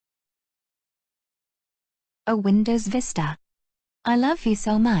a Windows Vista. I love you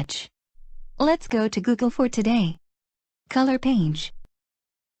so much. Let's go to Google for today. Color page.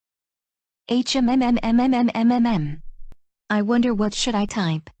 HMMMMMMMM. I wonder what should I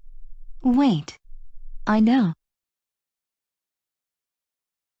type. Wait. I know.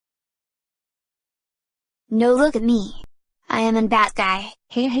 No, look at me. I am a bad guy.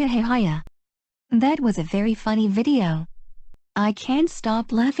 Hey, hiya. That was a very funny video. I can't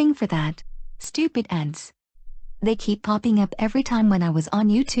stop laughing for that. Stupid ads. They keep popping up every time when I was on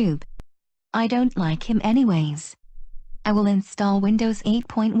YouTube. I don't like him anyways. I will install Windows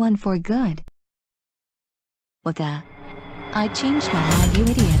 8.1 for good. What the? I changed my mind, you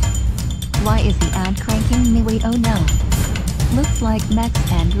idiot. Why is the ad cranking me? Wait, oh no. Looks like Max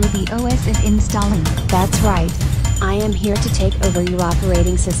and Ruby OS is installing. That's right. I am here to take over your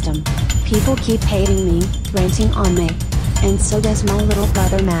operating system. People keep hating me, ranting on me. And so does my little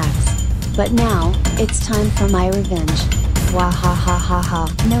brother Max. But now, it's time for my revenge. Wah ha ha ha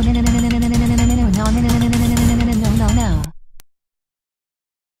ha. No.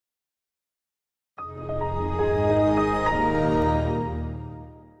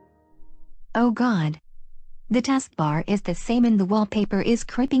 Oh god. The taskbar is the same and the wallpaper is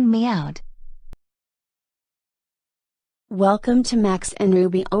creeping me out. Welcome to Max and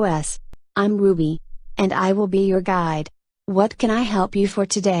Ruby OS. I'm Ruby. And I will be your guide. What can I help you for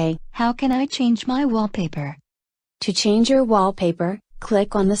today? How can I change my wallpaper? To change your wallpaper,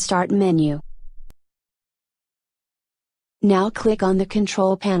 click on the Start menu. Now click on the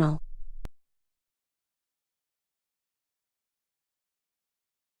Control panel.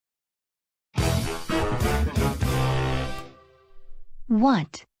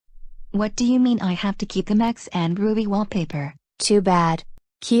 What? What do you mean I have to keep the Max and Ruby wallpaper? Too bad.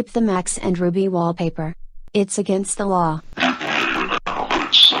 Keep the Max and Ruby wallpaper. It's against the law.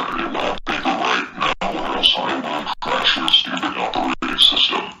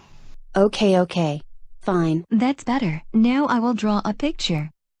 Okay. Fine. That's better. Now I will draw a picture.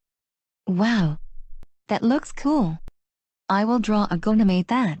 Wow. That looks cool. I will draw a gonna make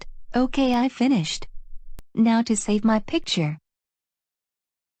that. Okay, I finished. Now to save my picture.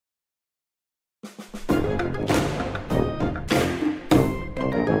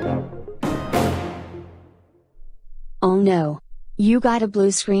 Oh no. You got a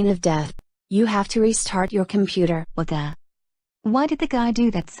blue screen of death. You have to restart your computer. What the? Why did the guy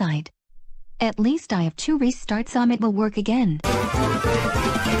do that site? At least I have to restart some, it will work again.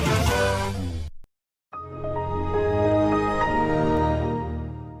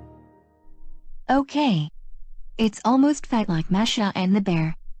 Okay. It's almost felt like Masha and the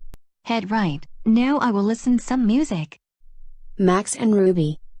bear. Head right. Now I will listen some music. Max and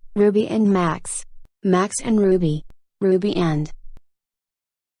Ruby. Ruby and Max. Max and Ruby. Ruby and.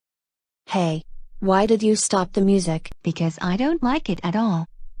 Hey, why did you stop the music? Because I don't like it at all.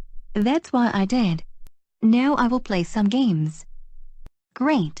 That's why I did. Now I will play some games.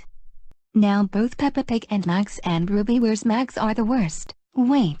 Great. Now both Peppa Pig and Max and Ruby Where's Max are the worst.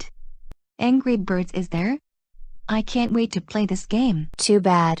 Wait. Angry Birds is there? I can't wait to play this game. Too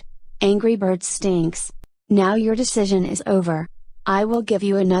bad. Angry Birds stinks. Now your decision is over. I will give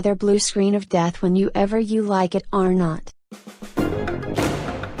you another blue screen of death whenever you like it or not.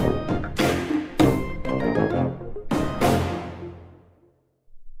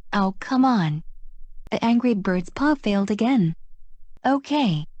 Oh, come on. The Angry Birds paw failed again.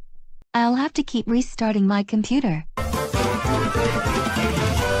 Okay. I'll have to keep restarting my computer.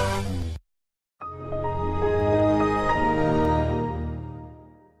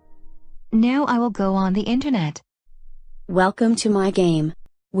 Now I will go on the internet. Welcome to my game.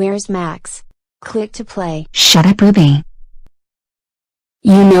 Where's Max? Click to play. Shut up, Ruby.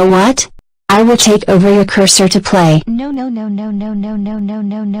 You know what? I will take over your cursor to play. No, don't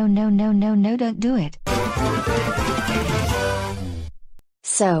do it.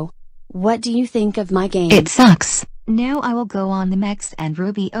 So, what do you think of my game? It sucks. Now I will go on the Max and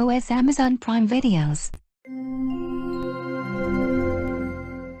Ruby OS Amazon Prime videos.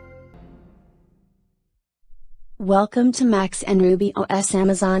 Welcome to Max and Ruby OS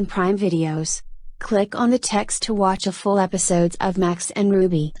Amazon Prime videos. Click on the text to watch a full episodes of Max and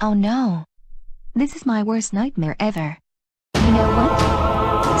Ruby. Oh no. This is my worst nightmare ever. You know what?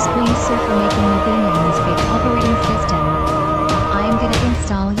 Screw you, sir, for making me being on this great operating system. I am gonna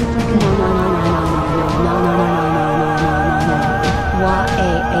install you for good.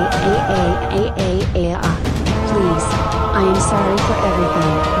 Please, I am sorry for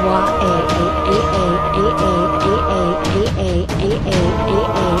everything.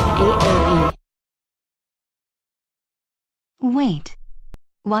 Wait.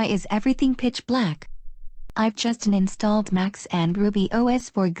 Why is everything pitch black? I've just installed Max and Ruby OS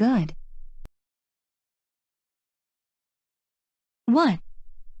for good. What?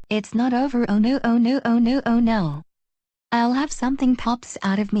 It's not over. Oh no, oh no, oh no, oh no. I'll have something pops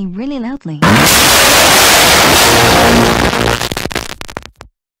out of me really loudly.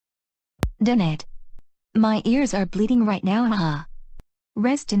 Done it. My ears are bleeding right now, haha.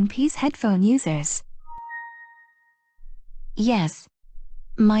 Rest in peace, headphone users. Yes.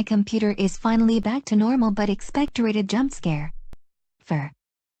 My computer is finally back to normal, but expectorated jump scare.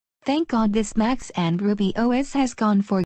 Thank God this Max and Ruby OS has gone for